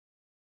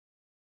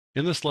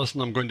In this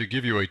lesson, I'm going to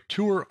give you a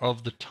tour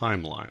of the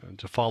timeline. And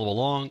to follow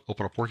along,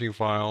 open up Working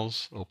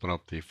Files, open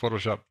up the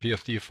Photoshop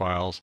PSD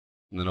files,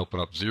 and then open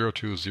up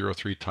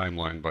 0203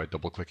 Timeline by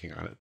double-clicking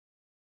on it.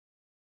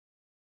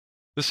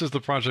 This is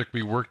the project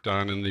we worked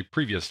on in the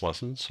previous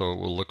lesson, so it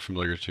will look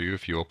familiar to you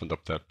if you opened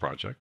up that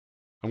project.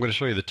 I'm going to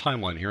show you the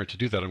timeline here, and to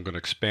do that, I'm going to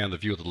expand the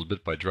view a little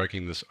bit by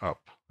dragging this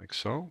up, like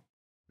so.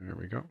 There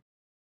we go.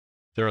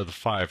 There are the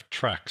 5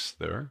 tracks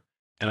there.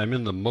 And I'm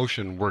in the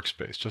motion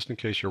workspace. Just in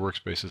case your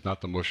workspace is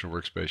not the motion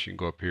workspace, you can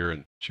go up here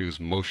and choose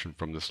motion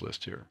from this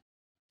list here.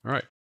 All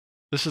right.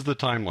 This is the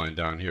timeline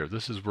down here.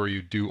 This is where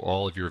you do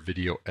all of your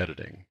video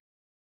editing.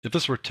 If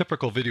this were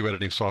typical video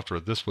editing software,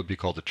 this would be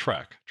called a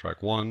track.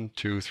 Track 1,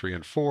 2, 3,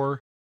 and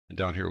 4. And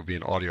down here would be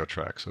an audio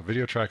track. So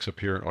video tracks up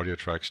here and audio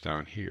tracks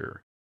down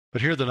here.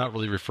 But here they're not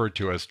really referred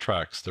to as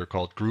tracks. They're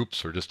called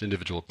groups or just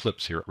individual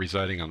clips here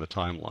residing on the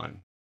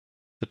timeline.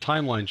 The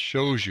timeline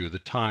shows you the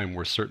time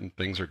where certain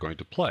things are going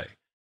to play.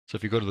 So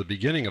if you go to the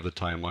beginning of the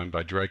timeline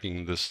by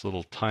dragging this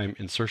little time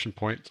insertion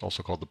point, it's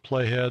also called the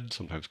playhead,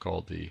 sometimes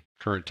called the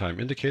current time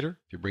indicator.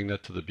 If you bring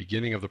that to the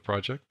beginning of the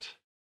project.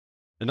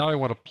 And now I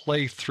want to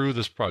play through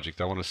this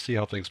project. I want to see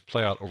how things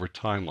play out over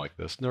time like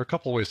this. And there are a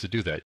couple ways to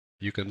do that.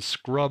 You can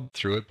scrub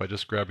through it by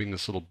just grabbing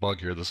this little bug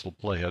here, this little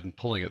playhead, and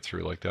pulling it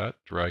through like that,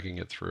 dragging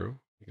it through.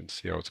 You can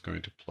see how it's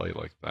going to play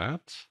like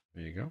that.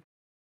 There you go.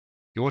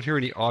 You won't hear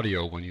any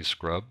audio when you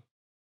scrub.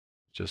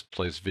 It just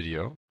plays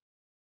video.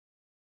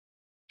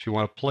 If you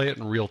want to play it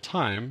in real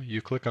time,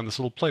 you click on this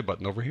little play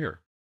button over here.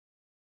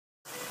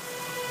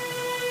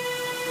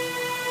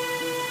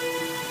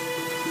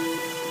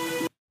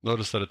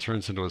 Notice that it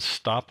turns into a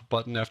stop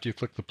button after you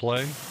click the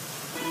play.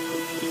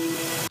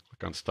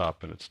 Click on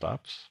stop and it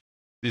stops.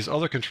 These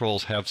other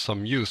controls have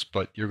some use,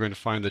 but you're going to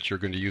find that you're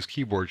going to use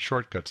keyboard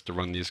shortcuts to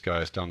run these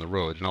guys down the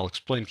road, and I'll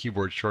explain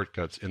keyboard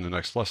shortcuts in the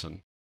next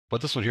lesson. But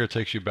this one here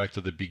takes you back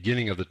to the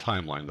beginning of the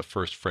timeline, the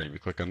first frame. You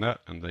click on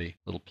that, and the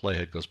little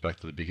playhead goes back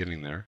to the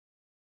beginning there.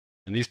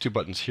 And these 2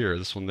 buttons here,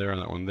 this one there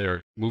and that one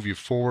there, move you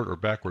forward or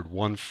backward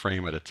 1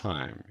 frame at a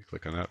time. You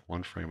click on that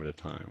 1 frame at a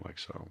time, like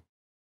so.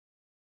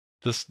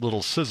 This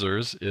little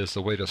scissors is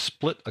a way to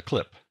split a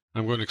clip.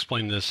 I'm going to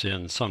explain this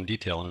in some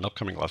detail in an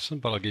upcoming lesson,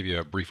 but I'll give you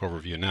a brief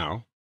overview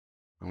now.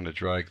 I'm going to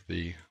drag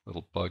the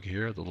little bug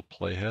here, the little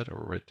playhead,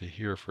 over right to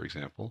here, for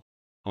example.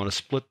 I want to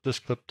split this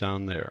clip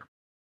down there.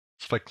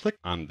 So if I click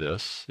on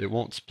this, it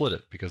won't split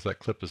it because that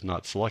clip is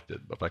not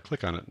selected. But if I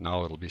click on it,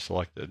 now it'll be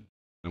selected.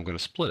 I'm going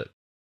to split it.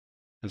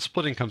 And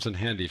splitting comes in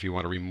handy if you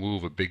want to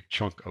remove a big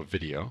chunk of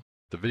video.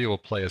 The video will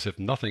play as if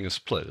nothing is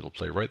split. It'll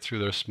play right through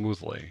there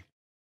smoothly.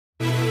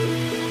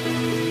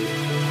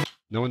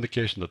 No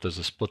indication that there's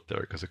a split there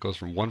because it goes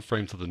from 1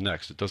 frame to the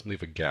next. It doesn't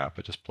leave a gap.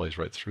 It just plays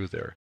right through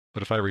there.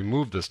 But if I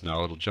remove this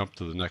now, it'll jump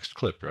to the next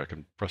clip. Or I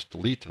can press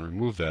delete and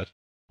remove that.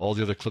 All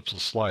the other clips will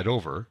slide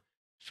over,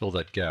 fill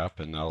that gap,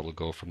 and now it'll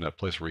go from that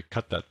place where we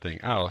cut that thing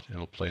out and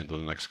it'll play into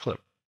the next clip.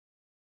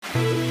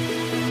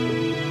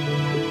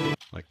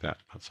 Like that.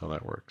 That's how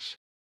that works.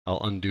 I'll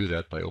undo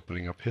that by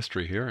opening up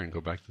history here and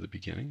go back to the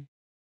beginning.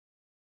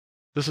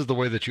 This is the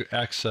way that you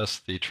access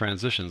the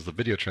transitions, the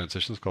video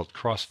transitions called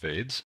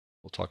crossfades.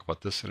 We'll talk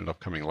about this in an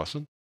upcoming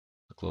lesson.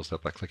 I'll close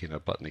that by clicking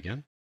that button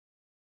again.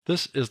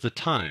 This is the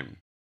time.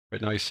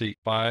 Right now you see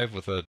 5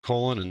 with a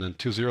colon and then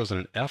 2 zeros and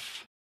an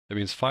F. That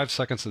means 5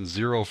 seconds and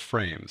 0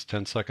 frames,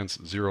 10 seconds,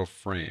 0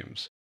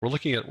 frames. We're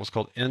looking at what's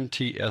called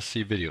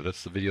NTSC video.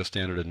 That's the video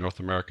standard in North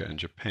America and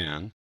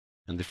Japan.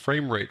 And the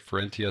frame rate for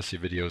NTSC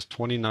video is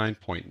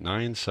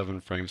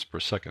 29.97 frames per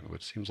second,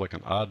 which seems like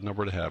an odd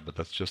number to have, but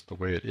that's just the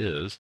way it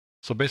is.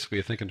 So basically,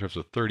 I think in terms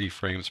of 30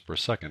 frames per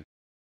second.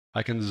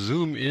 I can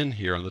zoom in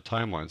here on the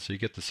timeline so you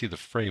get to see the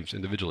frames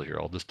individually here.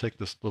 I'll just take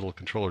this little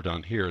controller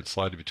down here and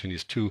slide it between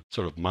these 2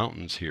 sort of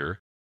mountains here.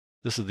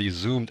 This is the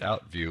zoomed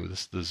out view.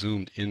 This is the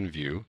zoomed in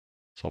view.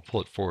 So I'll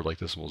pull it forward like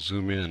this and we'll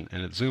zoom in.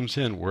 And it zooms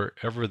in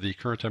wherever the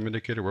current time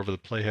indicator, wherever the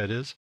playhead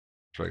is.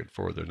 Drag it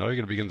forward there. Now you're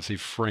going to begin to see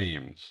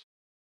frames.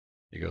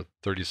 You go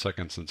 30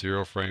 seconds and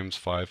 0 frames,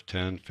 5,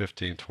 10,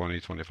 15, 20,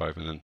 25,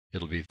 and then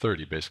it'll be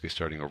 30, basically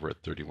starting over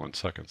at 31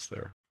 seconds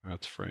there.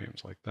 That's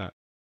frames like that.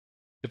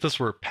 If this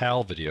were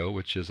PAL video,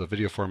 which is a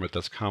video format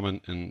that's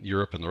common in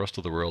Europe and the rest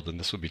of the world, then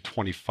this would be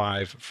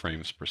 25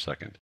 frames per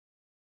second.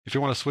 If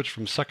you want to switch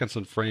from seconds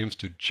and frames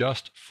to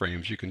just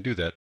frames, you can do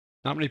that.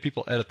 Not many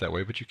people edit that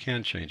way, but you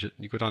can change it.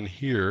 You go down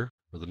here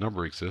where the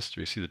number exists,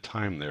 where you see the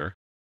time there.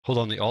 Hold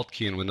on the Alt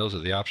key in Windows or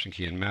the Option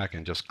key in Mac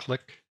and just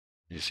click.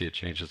 You see it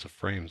changes the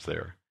frames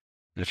there.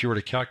 And if you were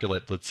to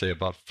calculate, let's say,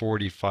 about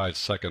 45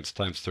 seconds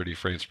times 30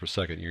 frames per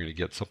second, you're going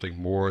to get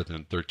something more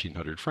than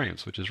 1,300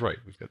 frames, which is right.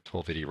 We've got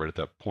 1280 right at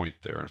that point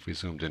there. And if we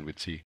zoomed in, we'd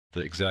see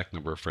the exact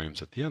number of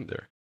frames at the end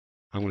there.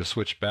 I'm going to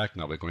switch back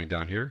now by going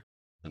down here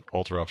and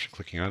Alt or Option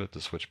clicking on it to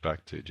switch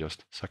back to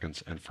just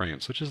seconds and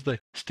frames, which is the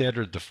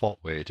standard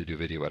default way to do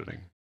video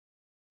editing.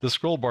 The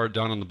scroll bar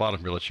down on the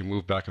bottom here lets you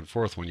move back and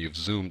forth when you've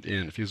zoomed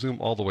in. If you zoom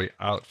all the way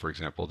out, for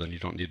example, then you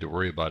don't need to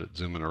worry about it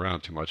zooming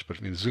around too much. But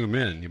if you zoom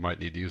in, you might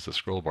need to use the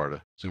scroll bar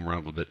to zoom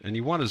around a little bit. And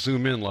you want to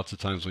zoom in lots of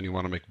times when you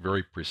want to make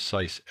very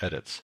precise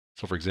edits.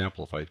 So for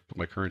example, if I put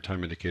my current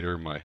time indicator,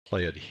 my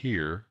playhead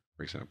here,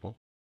 for example,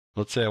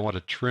 let's say I want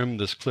to trim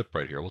this clip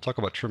right here. We'll talk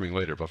about trimming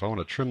later, but if I want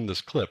to trim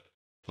this clip,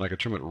 then I can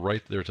trim it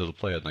right there to the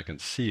playhead and I can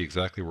see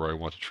exactly where I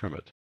want to trim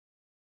it.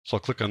 So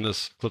I'll click on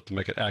this clip to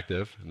make it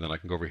active, and then I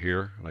can go over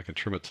here and I can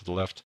trim it to the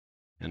left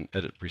and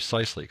edit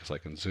precisely because I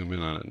can zoom in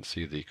on it and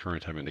see the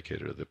current time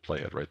indicator, the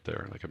playhead right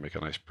there, and I can make a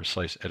nice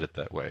precise edit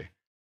that way.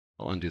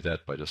 I'll undo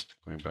that by just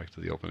going back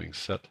to the opening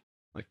set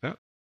like that.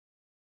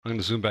 I'm going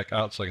to zoom back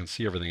out so I can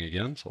see everything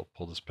again. So I'll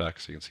pull this back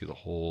so you can see the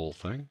whole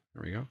thing.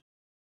 There we go.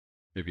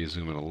 Maybe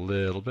zoom in a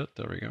little bit.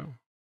 There we go.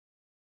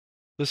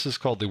 This is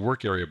called the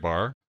work area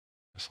bar.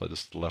 I slide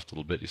this to the left a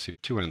little bit. You see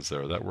two ends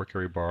there, that work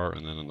area bar,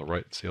 and then on the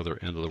right, it's the other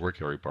end of the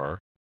work area bar.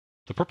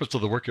 The purpose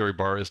of the work area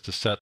bar is to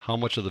set how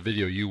much of the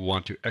video you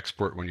want to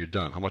export when you're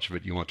done, how much of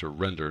it you want to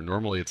render.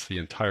 Normally, it's the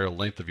entire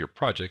length of your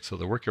project, so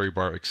the work area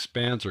bar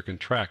expands or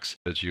contracts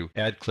as you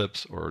add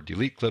clips or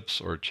delete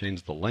clips or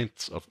change the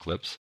lengths of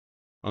clips.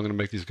 I'm going to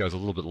make these guys a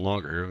little bit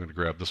longer here. I'm going to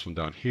grab this one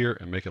down here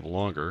and make it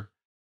longer.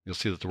 You'll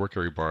see that the work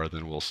area bar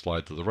then will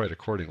slide to the right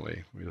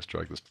accordingly. Let me just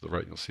drag this to the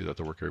right, and you'll see that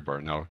the work area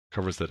bar now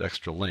covers that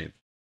extra length.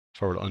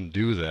 If I were to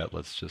undo that,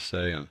 let's just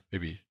say, and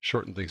maybe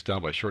shorten things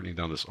down by shortening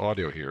down this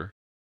audio here,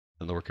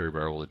 then the work area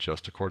bar will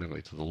adjust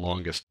accordingly to the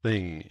longest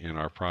thing in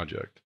our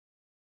project.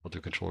 I'll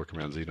do Control or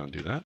Command Z to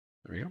undo that.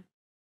 There we go.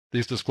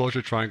 These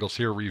disclosure triangles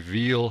here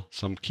reveal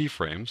some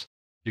keyframes.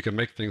 You can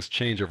make things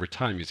change over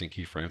time using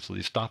keyframes. So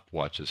these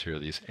stopwatches here,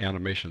 these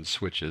animation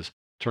switches,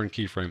 turn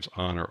keyframes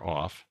on or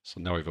off. So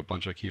now we have a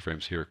bunch of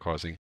keyframes here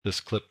causing this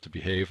clip to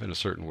behave in a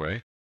certain way.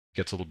 It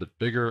gets a little bit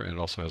bigger and it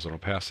also has an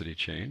opacity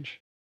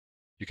change.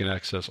 You can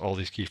access all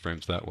these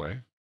keyframes that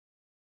way.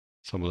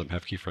 Some of them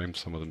have keyframes,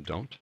 some of them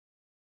don't.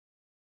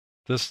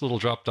 This little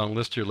drop-down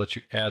list here lets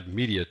you add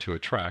media to a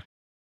track.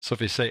 So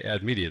if you say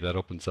add media, that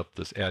opens up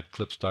this add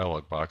clips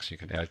dialog box. You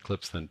can add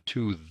clips then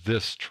to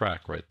this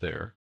track right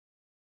there.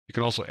 You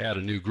can also add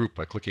a new group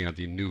by clicking on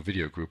the new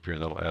video group here,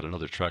 and that'll add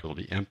another track. It'll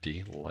be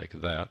empty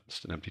like that.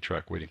 Just an empty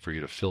track waiting for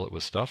you to fill it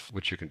with stuff,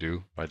 which you can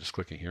do by just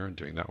clicking here and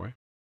doing that way.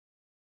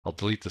 I'll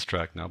delete this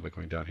track now by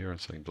going down here and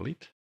saying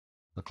delete.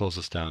 I'll close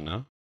this down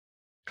now.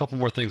 A couple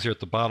more things here at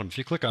the bottom. If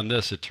you click on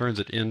this, it turns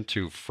it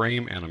into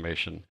frame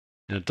animation.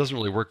 And it doesn't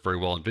really work very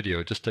well in video.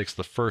 It just takes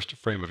the first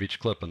frame of each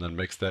clip and then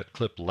makes that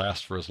clip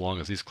last for as long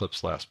as these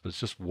clips last. But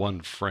it's just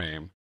one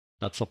frame,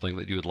 not something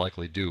that you would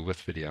likely do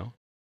with video.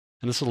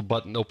 And this little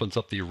button opens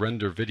up the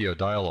render video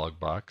dialog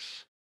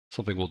box,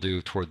 something we'll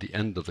do toward the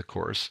end of the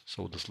course.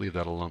 So we'll just leave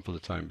that alone for the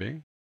time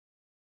being.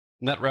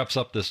 And that wraps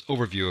up this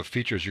overview of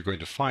features you're going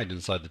to find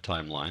inside the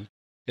timeline.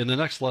 In the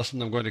next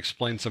lesson, I'm going to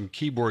explain some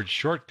keyboard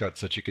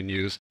shortcuts that you can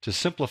use to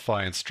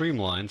simplify and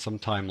streamline some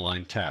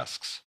timeline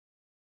tasks.